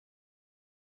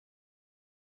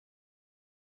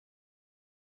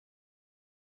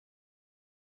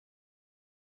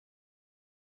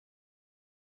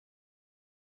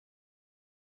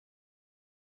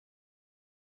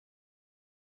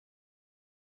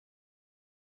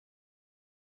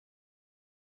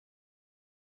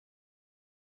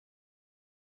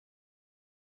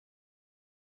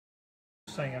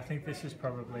Saying I think this is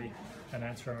probably an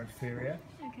anteroinferior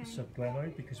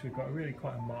subglenoid because we've got really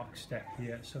quite a marked step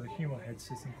here, so the humeral head's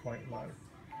sitting quite low.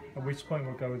 At which point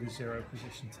we'll go with the zero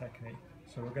position technique.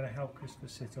 So we're going to help Christopher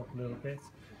sit up a little bit,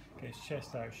 get his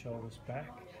chest out, shoulders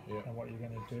back, and what you're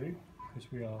going to do, because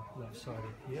we are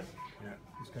left-sided here,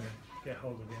 is going to get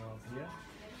hold of the arm here,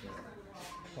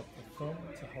 pop the thumb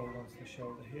to hold onto the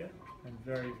shoulder here, and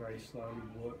very, very slowly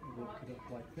work it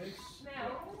up like this.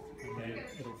 And then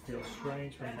it'll feel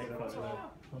strange when you get up to the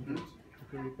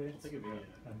 100-degree bit,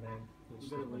 and then we'll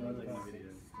slip it over,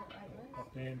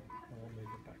 pop in, and we'll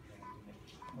move it back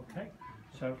around. Okay,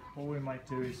 so all we might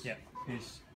do is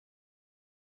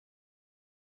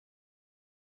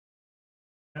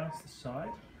down to the side.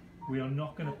 We are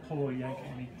not going to pull or yank at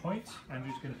any point.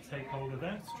 Andrew's going to take hold of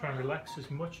that, try and relax as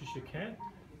much as you can.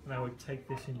 And I would take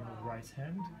this in your right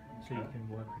hand so you can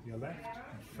work with your left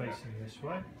and facing this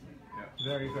way.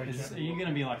 Very, very gently. Are you going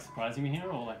to be like surprising me here,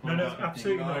 or like? No,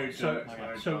 absolutely not.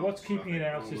 So what's keeping it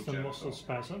out is the muscle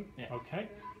spasm. Okay,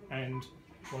 and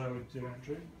what I would do,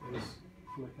 Andrew, is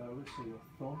flick over so your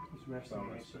thumb is resting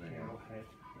against the humeral head.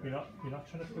 You're not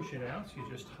trying to push it out. You're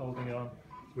just holding on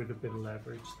with a bit of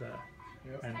leverage there.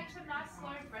 And take some nice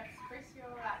slow breaths, Chris. You're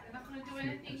alright. They're not going to do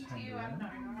anything to you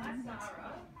unknown, alright,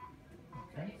 Sarah?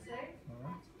 Okay.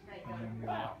 Alright. And then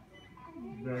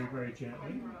you're very, very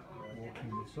gently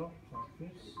walking this up like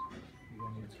this. You're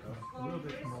going to come a little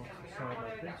bit more to the side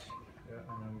like this.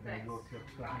 And then we're going to walk you up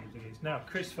to 100 degrees. Now,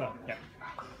 Christopher,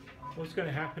 what's going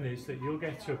to happen is that you'll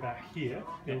get to about here.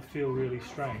 It'll feel really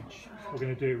strange. We're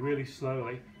going to do it really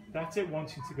slowly. That's it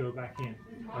wanting to go back in.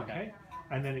 Okay?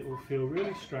 And then it will feel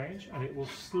really strange and it will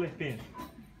slip in.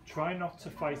 Try not to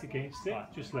fight against it.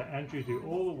 Just let Andrew do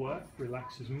all the work.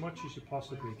 Relax as much as you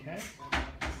possibly can.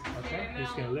 Okay,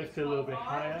 just going to lift it a little bit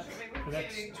higher. The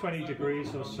next 20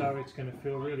 degrees or so, it's going to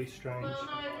feel really strange.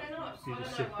 You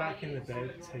just sit back in the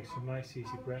bed, take some nice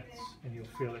easy breaths, and you'll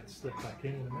feel it slip back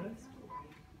in a minute.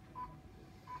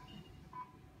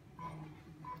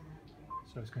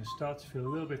 So it's going to start to feel a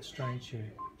little bit strange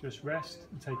here. Just rest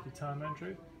and take your time,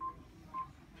 Andrew.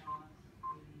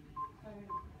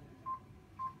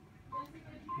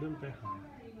 A little bit higher.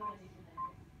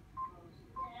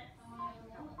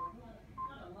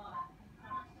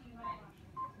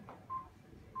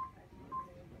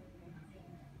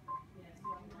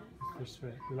 Just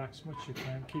relax as much as you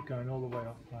can. Keep going all the way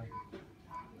up. Like. Do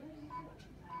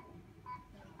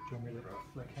you want me to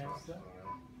flick hands there?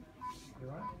 You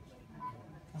alright?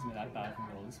 Doesn't be that bad if we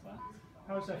go this way.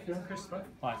 How's that feeling, Christopher?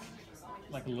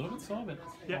 Like a little bit sore, but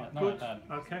not good. that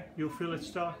bad. Okay, you'll feel it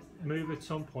start move at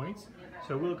some point.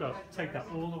 So we'll go take that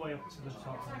all the way up to the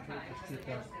top. Just keep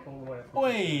going all the way up.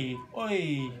 Oi! Oi!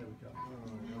 There we go.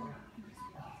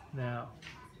 Now,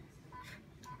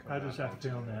 how does that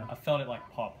feel now? I felt it like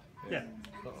pop. Yeah.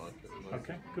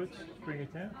 Okay, good. Bring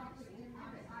it down.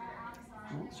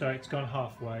 So it's gone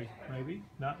halfway, maybe?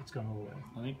 No, it's gone all the way.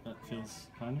 I think that feels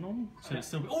kind of normal. So it's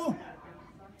still. Oh!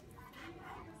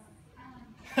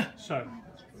 So,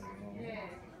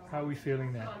 how are we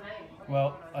feeling now?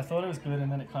 Well, I thought it was good,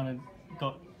 and then it kind of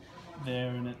got there,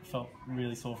 and it felt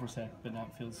really sore for a sec, but now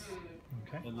it feels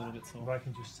a little bit sore. If I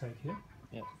can just take here.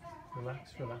 Yep.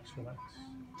 Relax, relax, relax.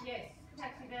 Yes.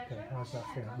 Okay, how's that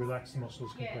feeling? Relax the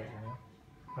muscles completely now.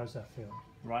 How's that feeling?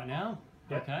 Right now?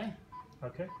 Yep. Okay.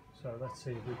 Okay, so let's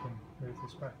see if we can move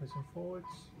this backwards and forwards.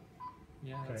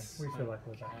 Yeah. Okay, we feel like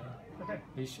we're back now. Okay.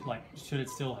 Should it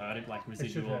still hurt? It like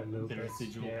residual, it should bit of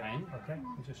residual pain. Okay,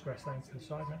 you just rest that into the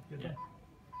side now. You're done.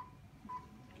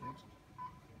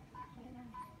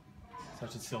 So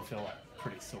it should still feel like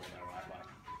pretty sore though, right?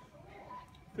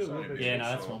 Feel a little bit. Yeah, no,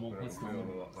 that's normal. That's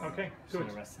normal. Okay, good. Should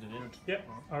have rested it in. Yep.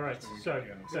 All right. So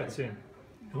that's in.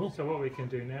 Cool. So what we can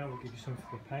do now, we'll give you some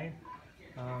for the pain.